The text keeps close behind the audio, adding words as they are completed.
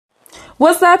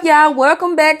What's up, y'all?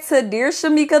 Welcome back to Dear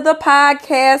Shamika, the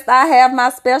podcast. I have my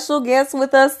special guest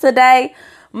with us today,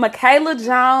 Michaela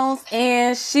Jones,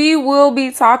 and she will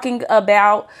be talking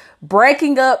about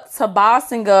breaking up to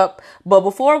bossing up. But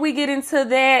before we get into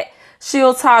that,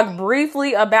 she'll talk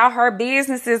briefly about her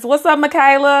businesses. What's up,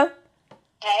 Michaela?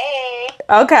 Hey.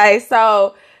 Okay,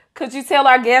 so could you tell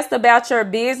our guest about your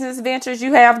business ventures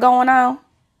you have going on?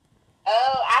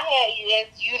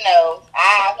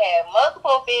 I've had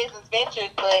multiple business ventures,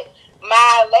 but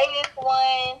my latest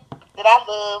one that I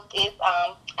love is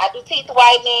I do teeth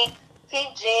whitening,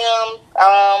 teeth gems.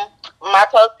 My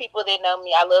close people that know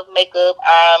me, I love makeup.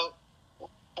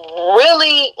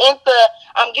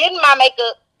 I'm getting my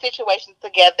makeup situations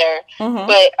together,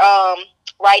 but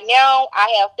right now I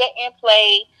have set in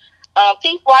play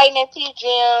teeth whitening, teeth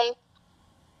gems.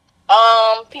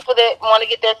 People that want to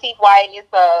get their teeth whitened,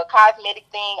 it's a cosmetic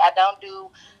thing. I don't do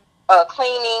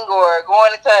cleaning or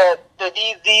going into the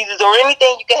diseases or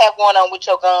anything you can have going on with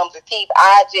your gums or teeth.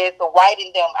 I just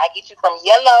whiten them. I get you from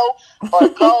yellow or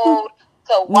gold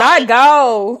to white. Not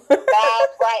gold.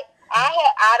 That's right.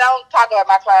 I don't talk about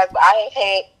my clients, but I have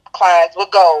had clients with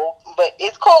gold, but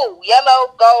it's cool.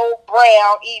 Yellow, gold,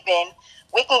 brown, even.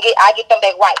 I get them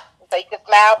that white. So you can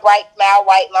smile bright, smile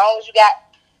white. As long as you got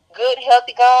good,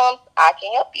 healthy gums, I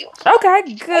can help you.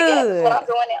 Okay, good. That's what I'm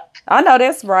doing now. I know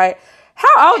that's right.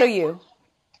 How old are you?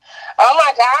 Oh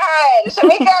my God,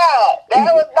 Shamika,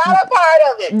 that was not a part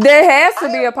of it. There has to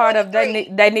be a part of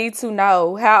that. They need to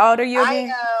know. How old are you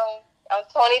again? I'm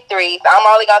 23, so I'm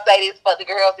only going to say this for the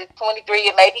girls. It's 23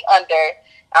 and maybe under.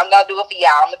 I'm going to do it for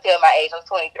y'all. I'm going to tell my age. I'm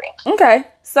 23. Okay.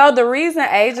 So the reason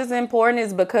age is important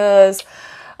is because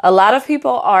a lot of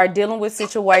people are dealing with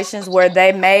situations where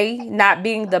they may not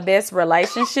be in the best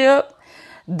relationship.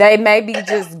 They may be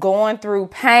just going through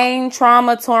pain,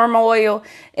 trauma, turmoil,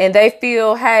 and they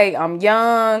feel, hey, I'm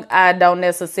young. I don't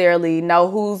necessarily know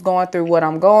who's going through what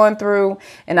I'm going through,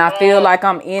 and I feel like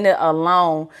I'm in it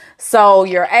alone. So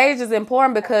your age is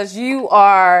important because you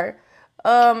are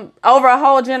over a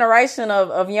whole generation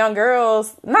of young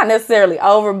girls, not necessarily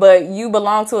over, but you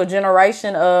belong to a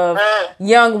generation of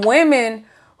young women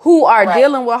who are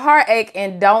dealing with heartache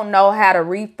and don't know how to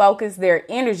refocus their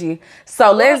energy.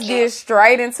 So let's get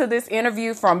straight into this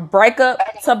interview from breakup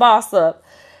to boss up.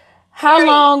 How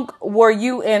long were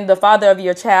you and the father of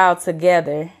your child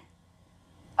together?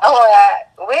 Oh my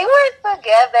God. We were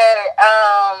together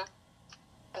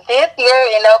this year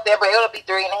in November. It'll be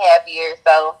 3.5 years.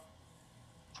 So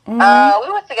we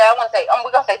were together,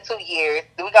 we're going to say 2 years.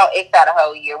 We're going to X out a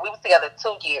whole year. We were together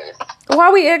 2 years. Why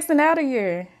are we Xing out a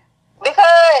year?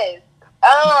 Because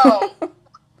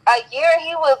a year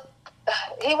he was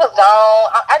gone.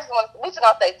 We just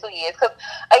gonna say 2 years because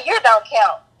a year don't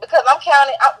count because I'm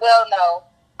counting.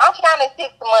 I'm counting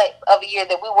 6 months of a year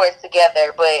that we were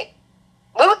together, but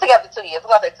we were together 2 years. We're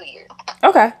gonna say 2 years.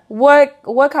 Okay,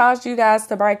 what caused you guys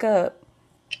to break up?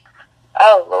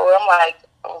 Oh Lord, I'm like,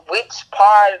 which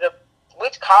cause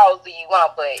do you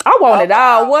want? But I want it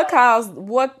all. What caused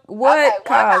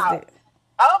it?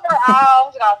 Overall, I'm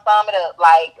just gonna sum it up.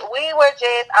 Like, we were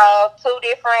just on two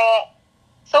different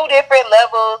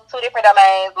levels, two different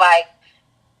domains. Like,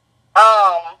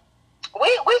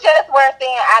 we just weren't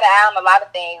seeing eye to eye on a lot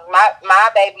of things. My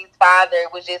baby's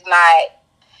father was just not.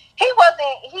 I'm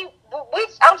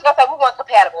just gonna say we weren't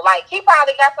compatible. Like, he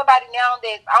probably got somebody now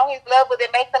that's on his level that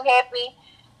makes him happy.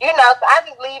 You know, so I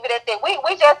just leave it at that. We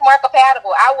just weren't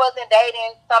compatible. I wasn't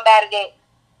dating somebody that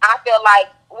I feel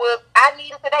like I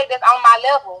needed today that's on my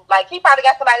level. Like, he probably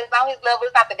got somebody that's on his level.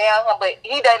 It's not to down him, but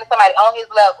he dated somebody on his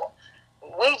level.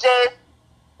 We just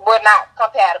were not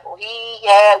compatible. He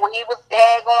had what he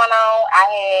had going on. I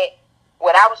had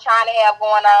what I was trying to have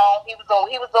going on. He was doing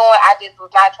what he was doing. I just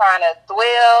was not trying to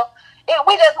dwell.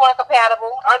 We just weren't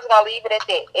compatible. I'm just going to leave it at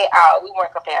that. We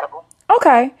weren't compatible.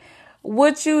 Okay.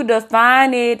 Would you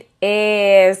define it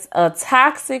as a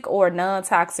toxic or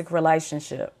non-toxic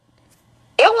relationship?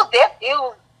 It was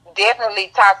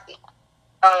definitely toxic.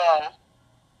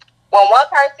 When one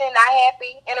person not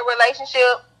happy in a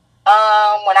relationship,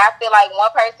 when I feel like one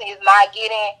person is not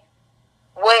getting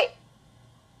what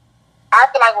I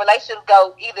feel like relationships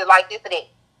go either like this or that.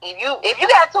 If you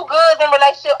got two goods in a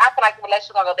relationship, I feel like the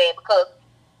relationship gonna go bad because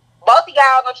both of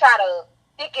y'all gonna try to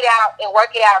stick it out and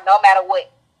work it out no matter what.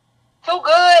 Too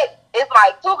good, it's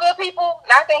like two good people,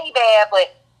 not saying he bad, but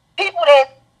people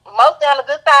that's mostly on the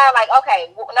good side, like, okay,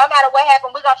 no matter what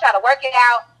happened, we're going to try to work it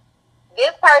out.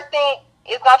 This person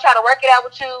is going to try to work it out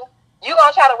with you. You're going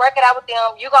to try to work it out with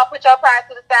them. You're going to put your pride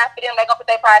to the side for them. They're going to put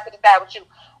their pride to the side with you.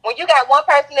 When you got one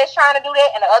person that's trying to do that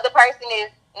and the other person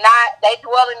is not, they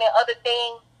dwelling in other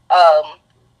things,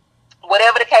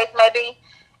 whatever the case may be,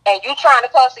 and you trying to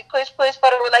constantly push for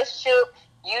the relationship,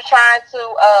 you trying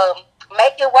to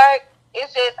make it work,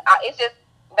 it's just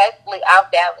basically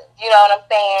off balance. You know what I'm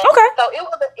saying? Okay. So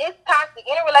it's toxic.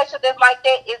 Any relationship that's like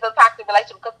that is a toxic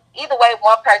relationship, because either way,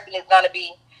 one person is gonna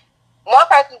be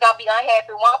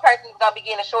unhappy. One person is gonna be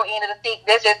getting the short end of the stick.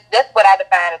 That's what I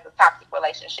define as a toxic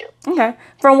relationship. Okay.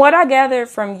 From what I gathered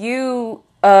from you,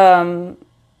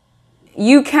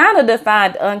 you kind of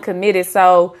defined uncommitted.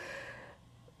 So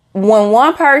when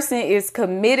one person is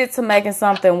committed to making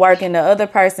something work and the other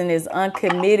person is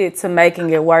uncommitted to making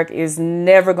it work, is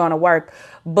never going to work.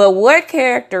 But what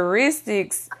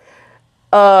characteristics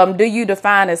do you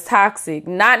define as toxic?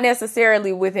 Not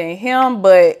necessarily within him,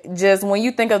 but just when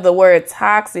you think of the word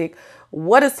toxic,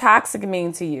 what does toxic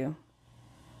mean to you?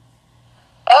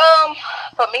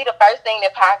 For me, the first thing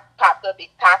that pops up is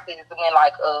toxic is when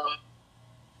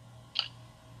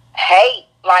hate,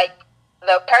 like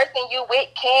the person you with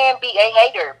can be a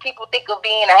hater. People think of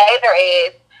being a hater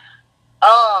as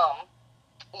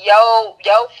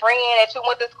your friend that you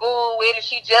went to school with, and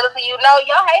she jealous of you. No,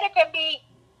 your hater can be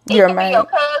your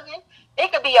cousin,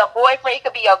 it could be your boyfriend, it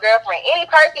could be your girlfriend. Any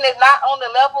person that's not on the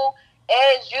level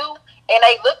as you, and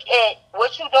they look at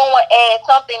what you doing as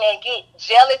something and get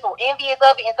jealous or envious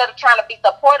of it instead of trying to be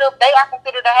supportive, they are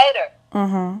considered a hater.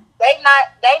 Mm-hmm. They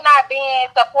not being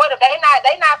supportive. They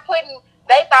not putting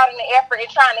they thought in the effort in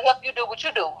trying to help you do what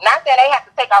you do. Not saying they have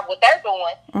to take off what they're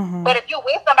doing, mm-hmm. but if you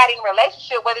with somebody in a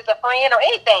relationship, whether it's a friend or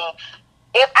anything,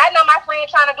 if I know my friend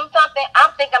trying to do something,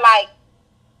 I'm thinking like,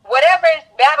 whatever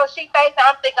battle she facing,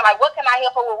 I'm thinking like, what can I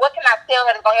help her with? What can I tell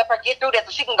her that's gonna help her get through this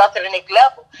so she can go to the next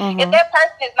level? Mm-hmm. If that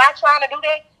person is not trying to do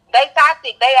that, they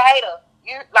toxic, they a hater.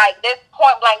 You like that's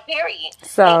point blank period.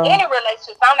 So in any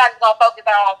relationship, I'm not just gonna focus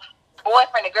on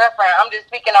boyfriend and girlfriend. I'm just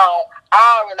speaking on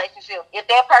all relationships. If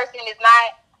that person is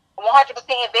not 100%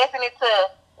 investing into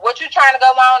what you're trying to go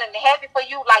on and happy for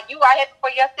you, like you are happy for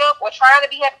yourself or trying to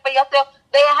be happy for yourself,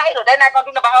 they're a hater. They're not gonna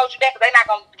do nothing but hold you back, because they're not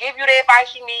gonna give you the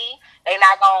advice you need. They're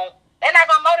not gonna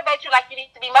motivate you like you need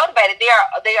to be motivated. They are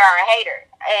a hater,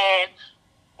 and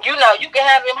you know you can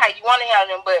handle them how you want to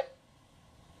handle them, but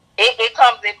it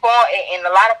comes in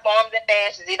a lot of forms and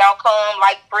fashions. It don't come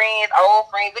like friends, old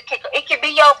friends. It could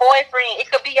be your boyfriend. It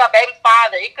could be your baby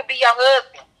father. It could be your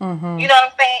husband. mm-hmm. You know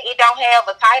what I'm saying? It don't have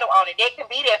a title on it. That can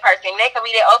be that person. That can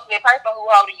be that ultimate person who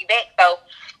holding you back. So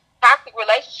toxic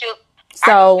relationship.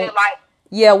 So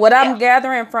what I'm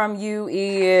gathering from you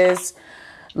is,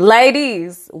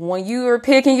 ladies, when you are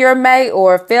picking your mate,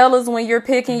 or fellas, when you're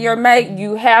picking your mate,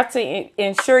 you have to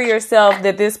ensure yourself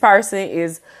that this person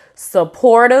is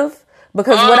supportive,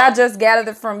 because what I just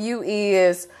gathered from you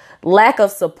is lack of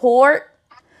support,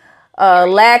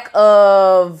 lack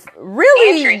of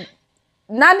really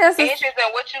not necessarily interest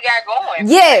in what you got going.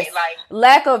 Yes,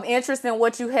 lack of interest in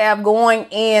what you have going,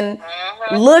 and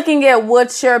looking at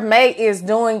what your mate is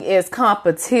doing is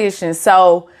competition.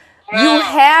 So you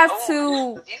have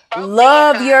to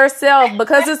love yourself,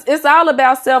 because it's all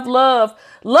about self-love.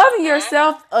 Loving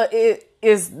yourself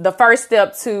is the first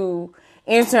step to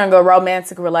entering a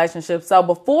romantic relationship. So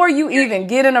before you even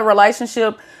get in a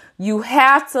relationship, you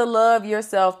have to love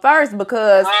yourself first,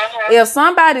 because if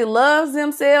somebody loves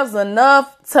themselves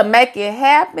enough to make it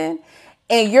happen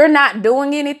and you're not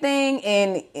doing anything,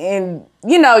 and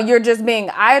you know, you're just being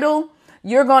idle,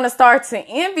 you're going to start to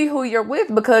envy who you're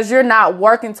with, because you're not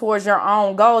working towards your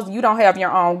own goals. You don't have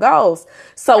your own goals.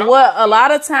 So what a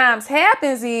lot of times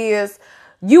happens is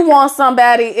you want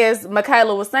somebody, as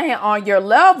Michaela was saying, on your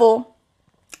level,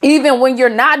 even when you're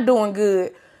not doing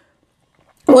good.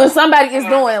 When somebody is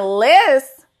doing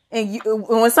less, and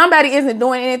when somebody isn't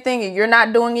doing anything and you're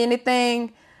not doing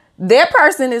anything, that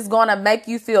person is going to make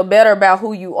you feel better about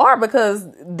who you are, because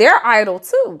they're idle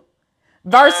too.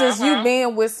 Versus you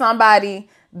being with somebody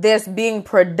that's being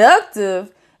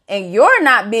productive and you're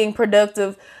not being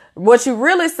productive. What you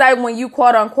really say when you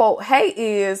quote unquote hate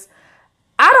is,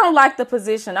 I don't like the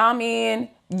position I'm in.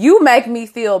 You make me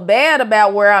feel bad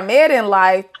about where I'm at in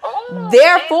life.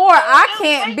 Therefore, I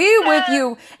can't be with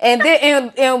you. And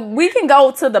then, and we can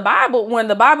go to the Bible. When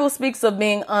the Bible speaks of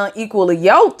being unequally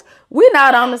yoked, we're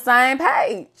not on the same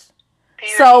page.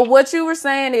 So what you were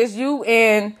saying is, you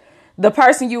and the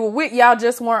person you were with, y'all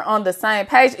just weren't on the same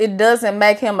page. It doesn't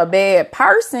make him a bad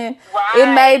person.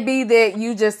 It may be that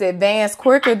you just advanced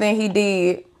quicker than he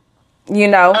did, you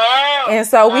know. And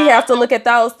so we have to look at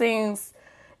those things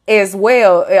as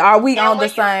well. Are we on the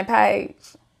same page?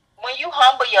 When you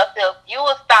humble yourself, you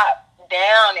will stop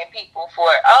downing people for,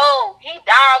 he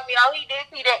dogged me, he did,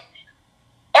 he that.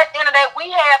 at the end of the day,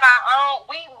 we have our own.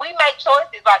 We make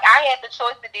choices. Like I had the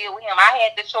choice to deal with him. I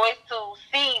had the choice to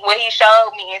see what he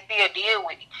showed me and still deal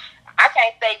with it. I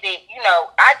can't say that,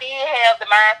 I did have the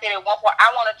mindset at one point, I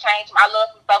want to change him. I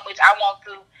love him so much. I want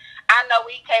to. I know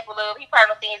what he's capable of. He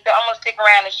probably thinks that I'm going to stick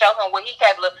around and show him what he's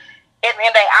capable of. At the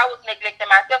end of the day, I was neglecting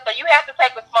myself. So you have to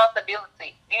take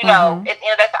responsibility. At the end of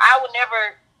the day, so I would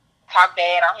never talk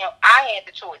bad on him. I had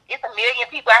the choice. It's a million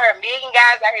people out here, a million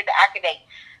guys out here that I could date.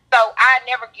 So I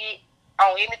never get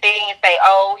on anything and say,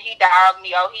 oh, he dogged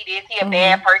me, oh, he this, he a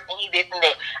bad person, he this and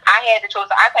that. I had the choice.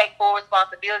 So I take full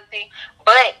responsibility,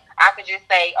 but I could just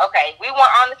say, okay, we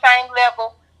weren't on the same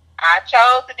level. I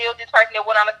chose to deal with this person that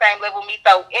went on the same level with me.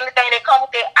 So anything that comes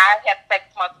with it, I have to take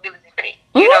responsibility for that.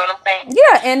 You know what I'm saying?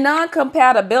 Yeah, and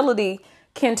non-compatibility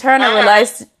can turn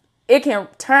it can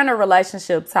turn a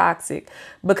relationship toxic,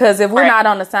 because if we're not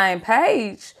on the same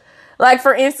page, like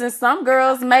for instance, some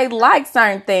girls may like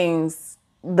certain things.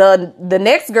 The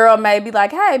next girl may be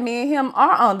like, hey, me and him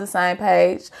are on the same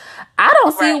page. I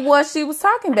don't see what she was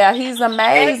talking about. He's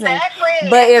amazing. Exactly.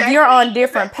 But if you're on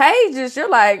different pages, you're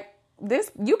like,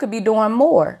 you could be doing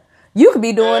more. You could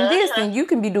be doing this and you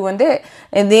can be doing that.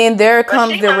 And then there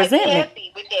comes the resentment.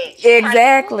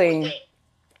 Exactly.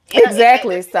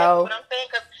 Exactly. So what I'm saying,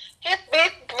 because his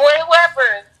bitch, whoever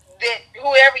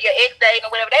your ex dating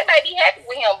or whatever, they may be happy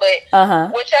with him, but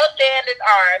what your standards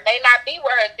are may not be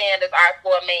what her standards are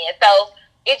for a man. So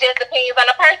it just depends on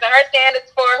the person. Her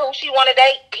standards for who she want to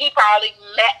date, he probably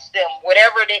matched them.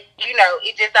 Whatever that,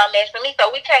 it just don't match for me. So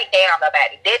we can't down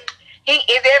nobody. He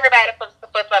is everybody for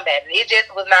somebody. It just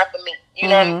was not for me. You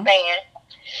know what I'm saying?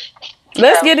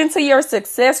 Let's get into your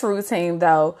success routine,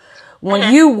 though.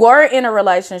 When you were in a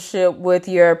relationship with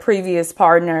your previous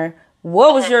partner,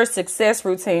 what was your success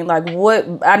routine? Like,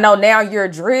 I know now you're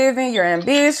driven, you're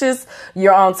ambitious,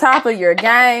 you're on top of your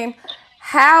game.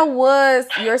 How was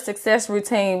your success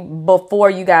routine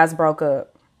before you guys broke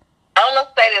up? I'm going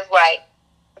to say this right.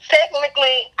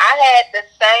 Technically, I had the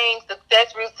same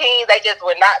success routines. They just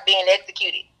were not being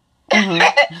executed. They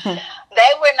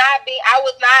were not being, I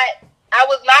was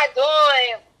not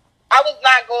going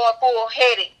full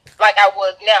headed like I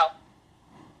was now.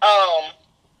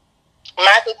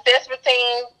 My success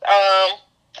routine,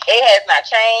 it has not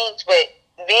changed, but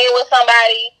being with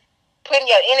somebody, putting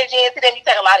your energy into them, you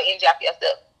take a lot of energy off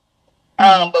yourself.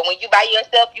 But when you by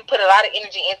yourself, you put a lot of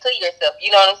energy into yourself.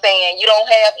 You know what I'm saying? You don't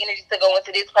have energy to go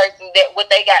into this person, that what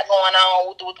they got going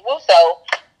on. So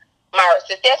my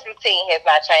success routine has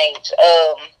not changed.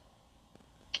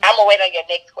 I'm gonna wait on your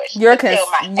next question. You're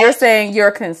saying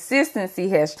your consistency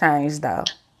has changed, though.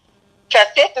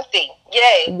 Consistency,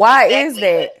 yeah. Why is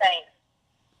that?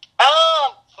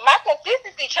 My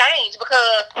consistency changed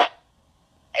because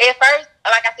at first,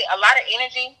 like I said, a lot of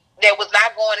energy that was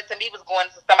not going into me was going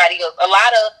into somebody else. A lot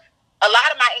of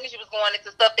my energy was going into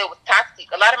stuff that was toxic.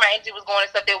 A lot of my energy was going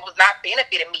into stuff that was not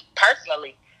benefiting me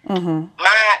personally. When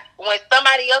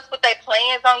somebody else put their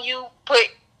plans on you,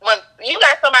 when you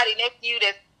got somebody next to you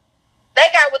they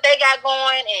got what they got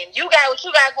going, and you got what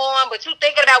you got going, but you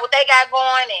thinking about what they got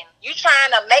going, and you trying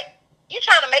to make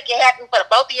it happen for the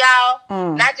both of y'all,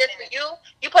 not just for you.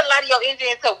 You put a lot of your energy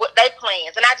into what they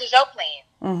plans, and not just your plans.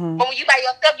 But when you by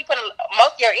yourself, you put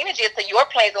most of your energy into your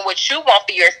plans and what you want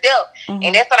for yourself.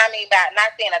 And that's what I mean by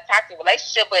not saying a toxic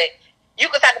relationship, but you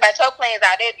can talk about your plans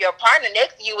out there. If your partner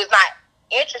next to you is not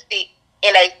interested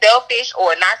in a selfish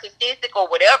or narcissistic or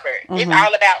whatever, it's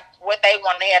all about what they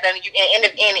want to have done. In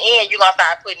the end, you're going to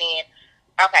start putting in,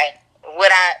 okay,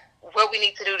 what we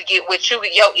need to do to get with you,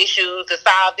 your issues, to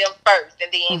solve them first,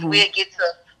 and then we'll get to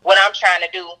what I'm trying to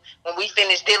do when we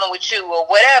finish dealing with you or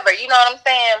whatever. You know what I'm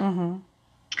saying?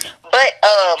 But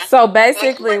so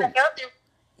basically,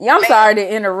 I'm sorry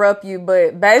to interrupt you,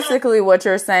 but basically what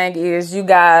you're saying is you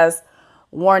guys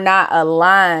were not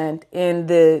aligned, and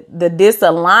the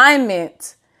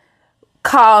disalignment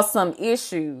caused some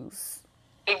issues.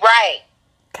 Right.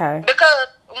 Okay. Because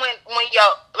when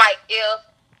you're like, if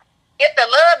the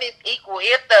love is equal,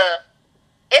 if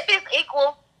it's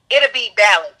equal, it'll be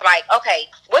balanced. Like, okay,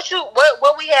 what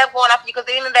we have going on for you? Because at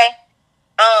the end of the day,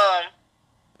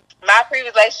 my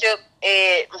previous relationship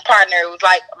partner was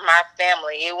like my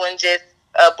family. It wasn't just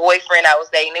a boyfriend I was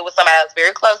dating. It was somebody I was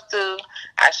very close to.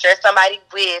 I shared somebody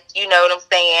with. You know what I'm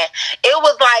saying? It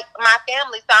was like my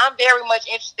family. So I'm very much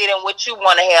interested in what you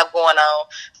want to have going on.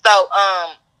 So,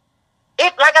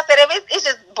 if like I said, if it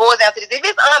just boils down to this, if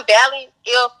it's unbalanced,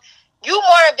 if you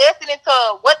more invested into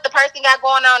what the person got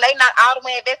going on, they not all the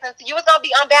way invested into you, it's gonna be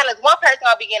unbalanced. One person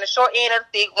gonna be getting a short end of the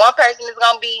stick. One person is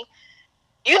gonna be,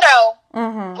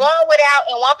 going without out,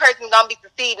 and one person's gonna be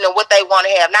succeeding in what they want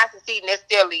to have, not succeeding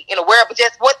necessarily in the world, but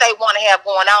just what they want to have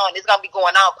going on is gonna be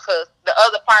going on because the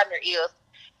other partner is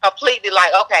completely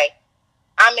like, okay,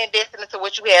 I'm investing into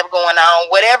what you have going on.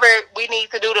 Whatever we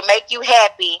need to do to make you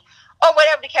happy, or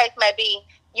whatever the case may be,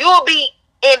 you will be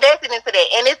invested into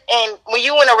that. And when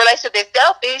you in a relationship that's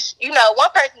selfish, you know, one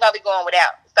person gonna be going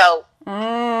without. So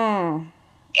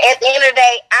at the end of the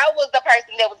day, I was the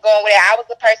person that was going without. I was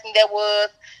the person that was,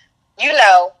 you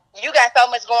know, you got so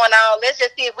much going on. Let's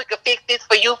just see if we can fix this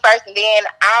for you first, and then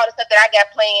all the stuff that I got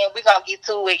planned, we're gonna get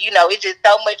to it. You know, it's just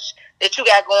so much that you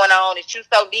got going on that you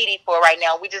so needy for right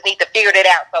now. We just need to figure it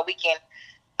out so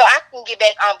I can get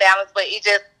back on balance. But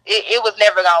it was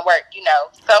never gonna work. You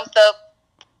know, some stuff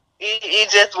it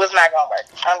just was not gonna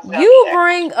work. You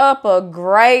bring up a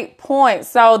great point.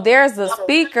 So there's a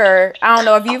speaker. I don't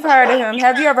know if you've heard of him.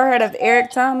 Have you ever heard of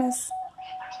Eric Thomas?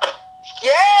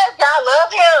 Yes, I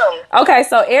love him. Okay,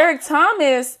 so Eric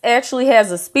Thomas actually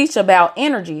has a speech about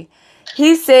energy.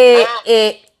 He said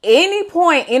at any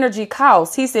point energy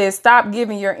costs. He said stop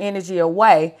giving your energy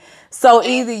away. So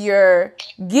either you're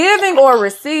giving or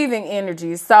receiving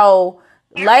energy. So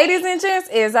ladies and gents,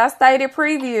 as I stated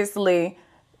previously,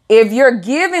 if you're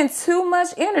giving too much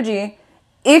energy,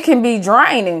 it can be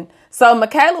draining. So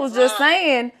Michaela was just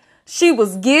saying she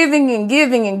was giving and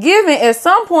giving and giving. At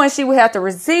some point, she would have to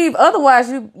receive. Otherwise,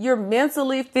 you're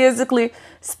mentally, physically,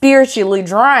 spiritually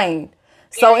drained.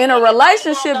 So in a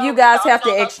relationship, you guys have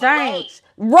to exchange.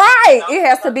 Right. It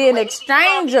has to be an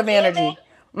exchange of energy.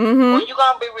 Or you're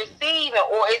going to be receiving,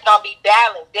 or it's going to be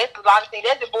balanced. That's a lot of things.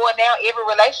 That's the boil down every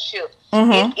relationship.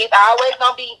 It's always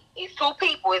going to be, it's two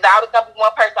people. It's always going to be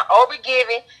one person over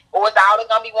giving, or it's always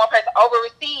going to be one person over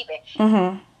receiving.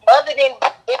 Other than,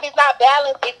 if it's not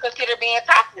balanced, it's considered being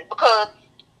toxic because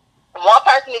one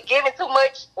person is giving too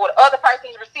much or the other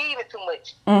person is receiving too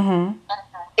much.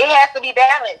 It has to be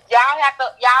balanced. Y'all have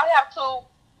to,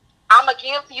 I'm going to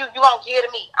give to you, you going to give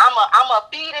to me. I'm going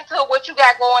to feed into what you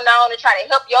got going on and try to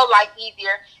help your life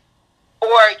easier.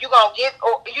 Or you going to give,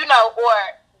 or, you know, or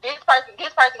this person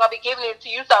going to be giving it to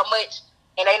you so much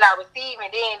and they not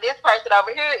receiving. Then this person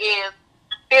over here is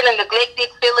feeling neglected,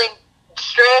 feeling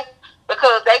stressed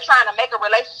because they trying to make a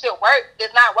relationship work.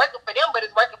 It's not working for them, but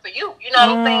it's working for you. You know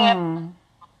what I'm saying?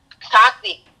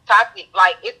 Toxic.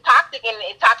 Like, it's toxic and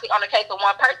it's toxic on the case of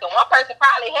one person. One person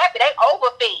probably happy, they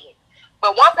overfed.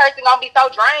 But one person gonna be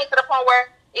so drained to the point where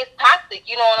it's toxic.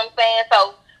 You know what I'm saying?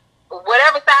 So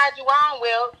whatever side you on,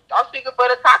 well, I'm speaking for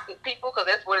the toxic people because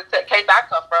that's where the case I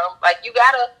come from. Like you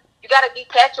gotta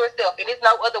detach yourself, and there's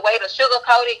no other way to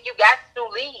sugarcoat it. You got to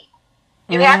leave.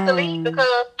 You have to leave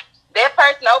because that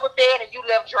person overfed and you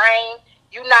left drained.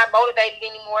 You're not motivated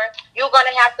anymore. You're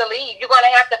gonna have to leave. You're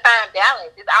gonna have to find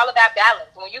balance. It's all about balance.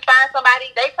 When you find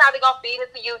somebody, they probably gonna feed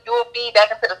into you. You'll feed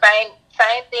back into the same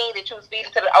thing that you was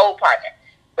feeding to the old partner.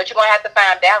 But you're gonna have to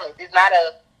find balance. It's not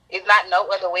no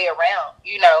other way around.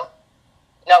 You know,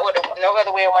 no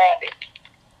other way around it.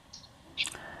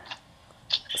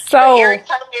 So Eric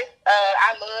Thomas,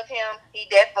 I love him. He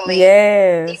definitely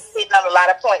he's hitting on a lot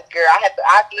of points, girl. I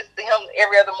listen to him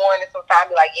every other morning. Sometimes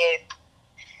be like, yes.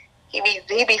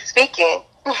 He be speaking.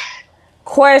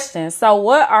 Question. So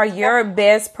what are your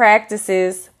best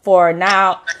practices for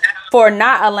not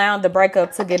allowing the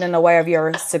breakup to get in the way of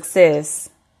your success?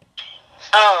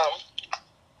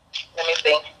 Let me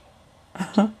think.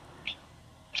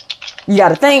 You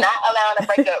gotta think. Not allowing the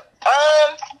breakup.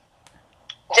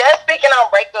 Just speaking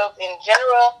on breakups in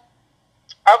general,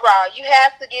 overall, you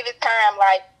have to give it time.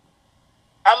 Like,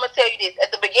 I'm gonna tell you this.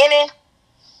 At the beginning,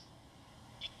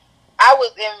 I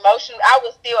was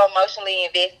still emotionally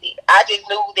invested. I just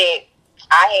knew that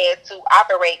I had to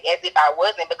operate as if I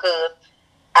wasn't because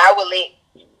I would let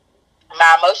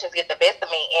my emotions get the best of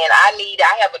me. And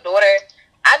I have a daughter.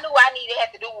 I knew I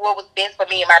had to do what was best for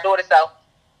me and my daughter. So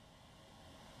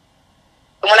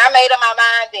when I made up my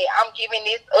mind that I'm giving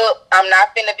this up, I'm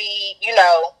not finna be,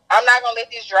 I'm not gonna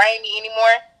let this drain me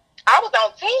anymore. I was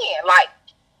on 10. Like,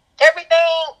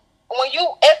 everything, when you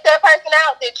X that person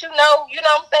out that you know what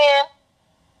I'm saying,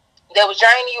 that was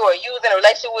draining you or you was in a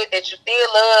relationship with that you still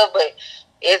love, but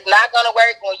it's not going to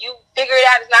work. When you figure it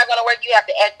out, it's not going to work. You have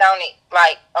to act on it.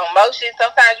 Like, emotions,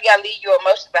 sometimes you got to leave your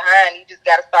emotions behind. You just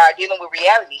got to start dealing with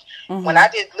reality. When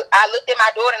I looked at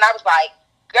my daughter and I was like,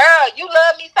 girl, you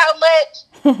love me so much.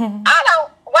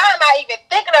 Why am I even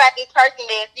thinking about this person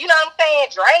that's, you know what I'm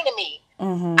saying, draining me?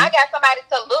 I got somebody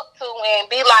to look to and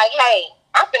be like, hey,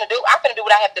 I'm finna do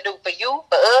what I have to do for you,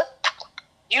 for us.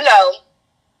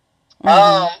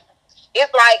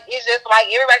 It's just like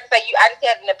everybody can say, I just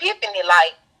had an epiphany.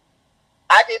 Like,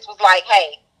 I just was like,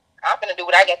 hey, I'm finna do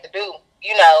what I got to do.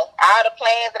 You know, all the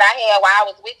plans that I had while I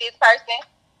was with this person,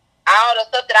 all the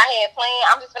stuff that I had planned,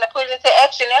 I'm just gonna put it into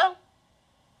action now.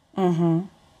 Mm-hmm.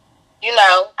 You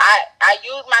know, I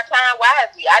used my time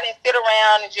wisely. I didn't sit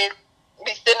around and just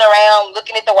be sitting around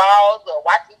looking at the walls or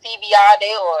watching TV all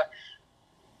day or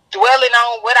dwelling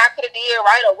on what I could have did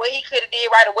right or what he could have did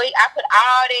right or I put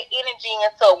all that energy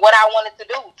into what I wanted to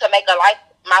do to make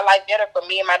my life better for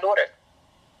me and my daughter.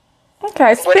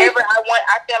 Okay. Whatever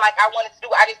I feel like I wanted to do,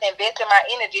 I just invest in my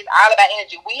energy. It's all about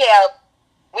energy. We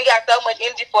got so much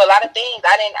energy for a lot of things.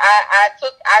 I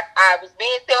was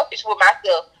being selfish with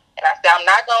myself, and I said I'm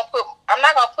not gonna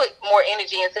put more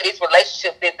energy into this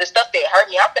relationship. The stuff that hurt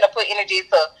me, I'm gonna put energy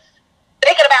into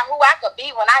thinking about who I could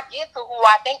be when I get to who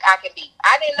I think I can be.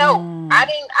 I didn't know. I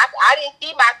didn't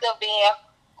see myself being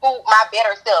my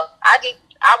better self. I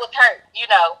was hurt, you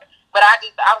know. But I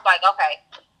was like, okay,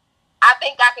 I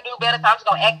think I can do better, so I'm just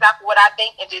gonna act out for what I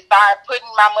think and just start putting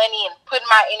my money and putting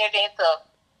my energy into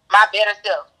my better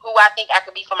self, who I think I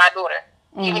could be for my daughter.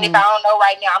 Mm-hmm. Even if I don't know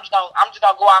right now, I'm just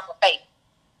gonna go off of faith.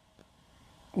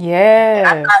 Yeah.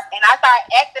 And I started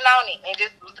acting on it and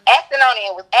just acting on it.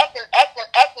 It was acting. I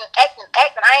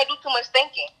didn't do too much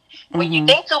thinking. When you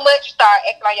think too much, you start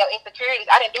acting on your insecurities.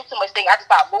 I didn't do too much thinking. I just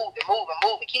started moving,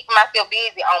 keeping myself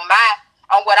busy on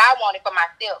what I wanted for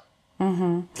myself.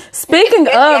 Mm-hmm. Speaking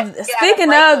of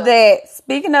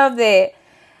that,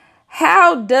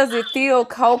 how does it feel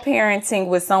co-parenting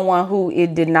with someone who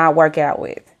it did not work out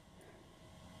with?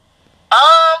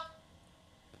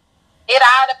 It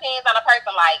all depends on the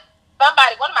person. Like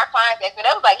one of my clients asked me,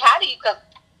 they was like, how do you, because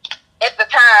at the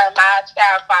time my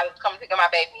child father was coming to pick up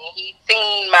my baby and he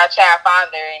seen my child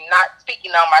father and not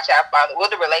speaking on my child father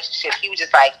with the relationship. He was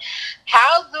just like,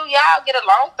 how do y'all get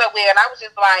along so well? And I was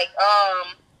just like,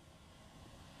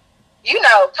 you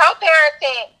know,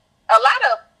 co-parenting, a lot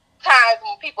of times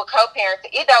when people co-parent,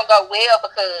 it don't go well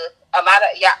because a lot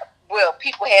of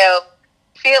people have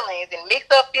feelings and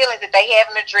mixed up feelings that they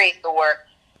haven't addressed, or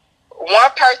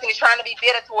one person is trying to be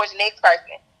bitter towards the next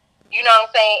person. You know what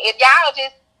I'm saying? If y'all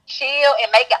just chill and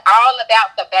make it all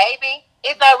about the baby,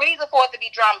 it's no reason for it to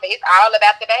be drama, but it's all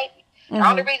about the baby. Mm-hmm. The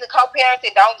only reason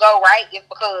co-parenting don't go right is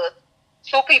because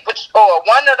two people, or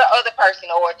one or the other person,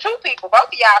 or two people,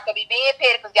 both of y'all could be being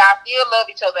petty because y'all still love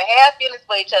each other, have feelings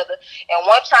for each other, and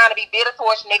one trying to be bitter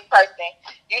towards the next person,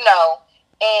 you know,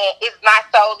 and it's not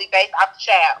solely based off the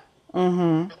child.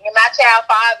 Mm-hmm. And my child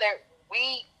father,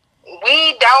 we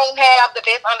don't have the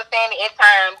best understanding at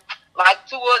times, like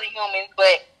two other humans,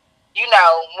 but, you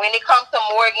know, when it comes to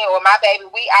Morgan or my baby,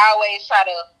 we always try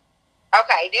to,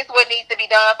 okay, this is what needs to be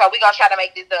done, so we're going to try to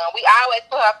make this done. We always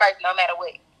put her first no matter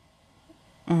what.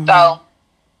 Mm-hmm. So,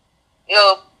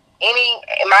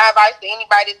 my advice to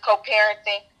anybody that's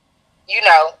co-parenting, you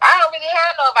know, I don't really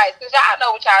have no advice because y'all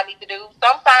know what y'all need to do.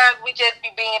 Sometimes we just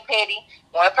be being petty.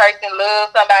 One person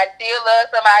loves somebody, still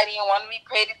loves somebody, and want to be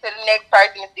petty to the next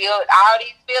person, and still all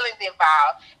these feelings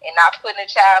involved, and not putting the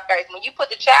child first. When you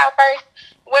put the child first,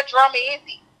 what drama is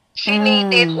it? She needs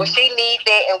this or she needs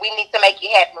that, and we need to make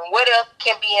it happen. What else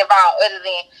can be involved other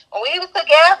than when we was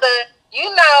together? You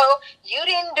know, you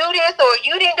didn't do this or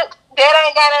you didn't do that.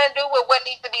 Ain't got nothing to do with what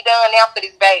needs to be done now for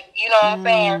this baby. You know what I'm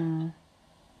saying?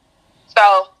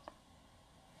 So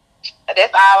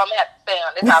that's all I'm gonna have to say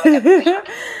on this. That's all I'm gonna have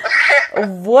to say.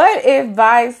 What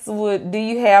advice do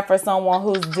you have for someone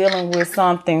who's dealing with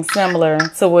something similar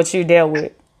to what you dealt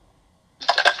with?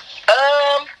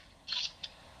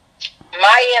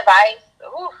 My advice,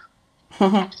 I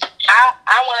want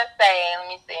to say, let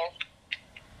me see.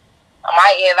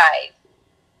 My advice,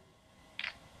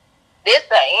 this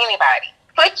to anybody: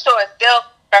 put yourself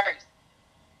first.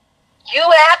 You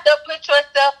have to put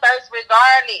yourself first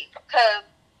regardless, because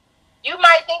you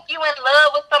might think you in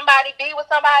love with somebody, be with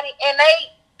somebody, and they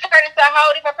turn into a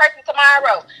whole different person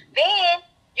tomorrow. Then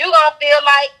you gonna feel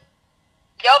like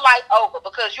your life over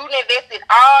because you invested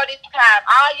all this time,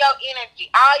 all your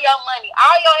energy, all your money,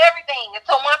 all your everything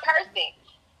into one person.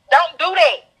 Don't do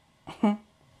that.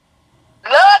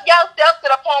 Love yourself to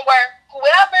the point where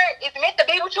whoever is meant to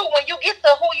be with you, when you get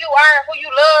to who you are, who you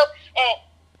love, and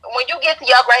when you get to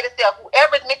your greatest self,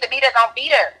 whoever is meant to be there, don't be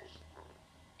there.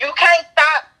 You can't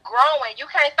stop growing. You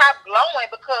can't stop glowing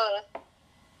because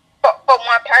for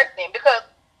one person. Because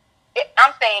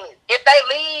I'm saying, if they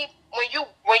leave when you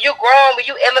growing, when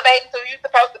you elevating to who you're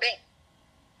supposed to be,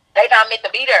 they not meant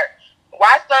to be there.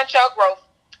 Why stunt your growth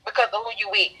because of who you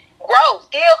with? Grow.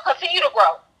 Still continue to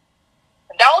grow.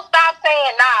 Don't stop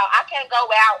saying, nah, I can't go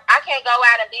out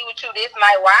and be with you this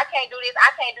night, or I can't do this,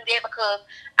 I can't do that because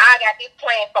I got this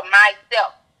plan for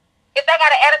myself. If they got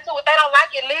an attitude, if they don't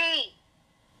like it, leave.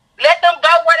 Let them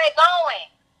go where they're going.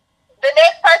 the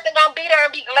next person gonna be there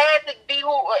and be glad to be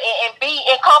who and be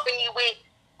in company with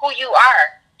who you are.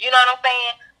 You know what I'm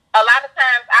saying? A lot of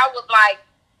times I was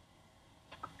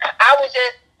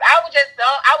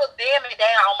damming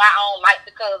down on my own life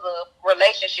because of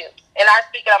relationships. And I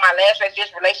speaking on my last relationship,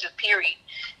 just relationships, period.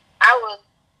 I was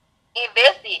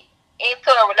invested into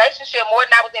a relationship more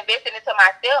than I was invested into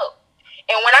myself.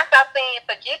 And when I stopped saying,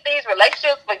 forget these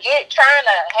relationships, forget trying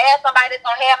to have somebody that's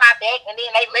gonna have my back and then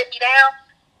they let me down,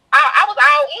 I was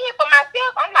all in for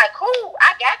myself. I'm like, cool,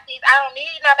 I got this. I don't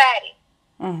need nobody.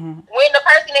 Mm-hmm. When the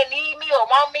person that need me or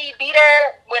want me be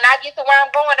there, when I get to where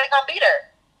I'm going, they're going to be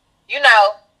there. You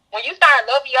know, when you start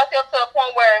loving yourself to a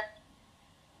point where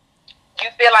you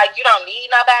feel like you don't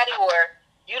need nobody or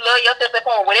you love yourself to the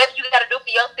point where whatever you got to do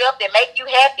for yourself that make you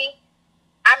happy,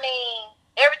 I mean,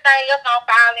 everything else going to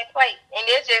fall in place. And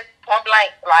it's just point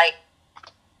blank, like,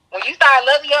 when you start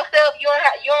loving yourself, you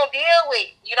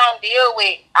don't deal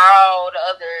with all the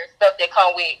other stuff that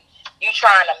come with you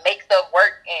trying to make stuff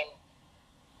work and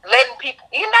letting people,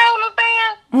 you know what I'm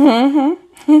saying?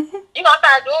 Mm-hmm. You gonna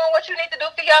start doing what you need to do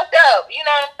for yourself. You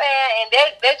know what I'm saying? And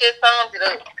that just sums it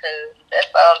up, because that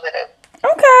sums it up.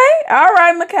 Okay, all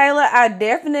right, Michaela. I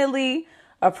definitely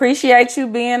appreciate you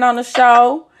being on the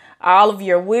show. All of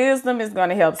your wisdom is going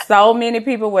to help so many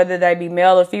people, whether they be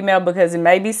male or female, because it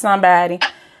may be somebody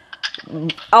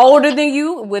older than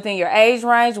you, within your age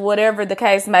range, whatever the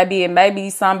case may be. It may be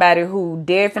somebody who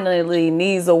definitely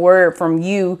needs a word from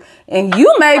you, and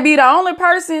you may be the only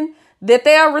person that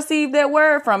they'll receive that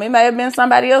word from. It may have been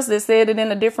somebody else that said it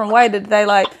in a different way, that they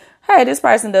like, hey, this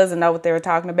person doesn't know what they were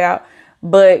talking about,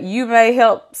 but you may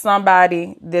help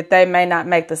somebody that they may not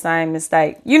make the same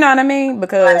mistake. You know what I mean?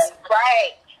 Because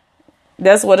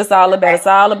that's what it's all about. It's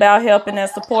all about helping and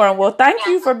supporting. Well, thank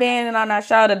you for being on our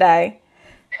show today.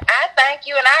 I thank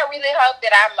you, and I really hope that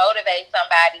I motivate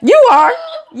somebody. You are.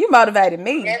 You motivated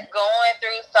me. That's going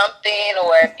through something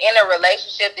or in a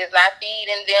relationship that's not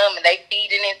feeding them and they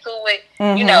feeding into it.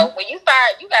 Mm-hmm. You know, when you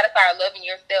start, you got to start loving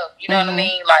yourself. You know what I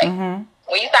mean? Like,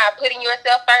 when you start putting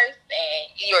yourself first and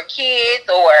your kids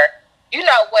or, you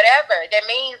know, whatever, that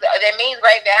means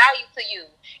great value to you.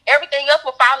 Everything else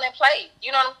will fall in place. You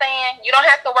know what I'm saying? You don't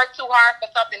have to work too hard for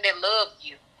something that loves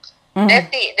you. Mm-hmm.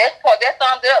 That's it. That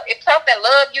sums it up. If something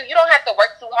loves you, you don't have to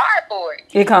work too hard for it.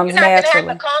 It comes naturally.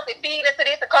 You're not going to have to constantly feed into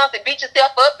this and constantly beat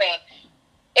yourself up. And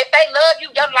if they love you,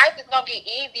 your life is going to get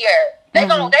easier. They're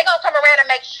gonna come around and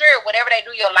make sure whatever they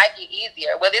do, your life get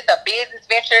easier. Whether it's a business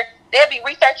venture, they'll be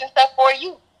researching stuff for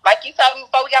you. Like you told me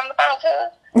before we got on the phone,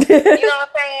 cuz. You know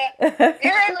what I'm saying?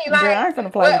 You hear me? Like, yeah, I'm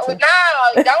gonna play with you.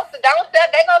 No, don't. They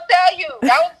gonna tell you.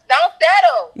 Don't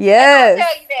settle. Yes. They gonna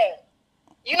tell you that.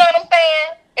 You know what I'm saying?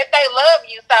 If they love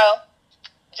you, so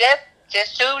just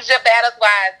choose your battles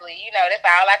wisely. You know, that's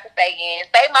all I can say. And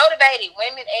stay motivated,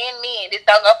 women and men. This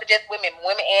don't go for just women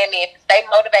and men. Stay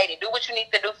motivated. Do what you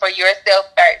need to do for yourself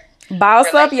first.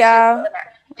 Boss up, y'all.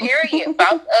 Period.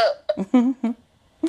 Boss up.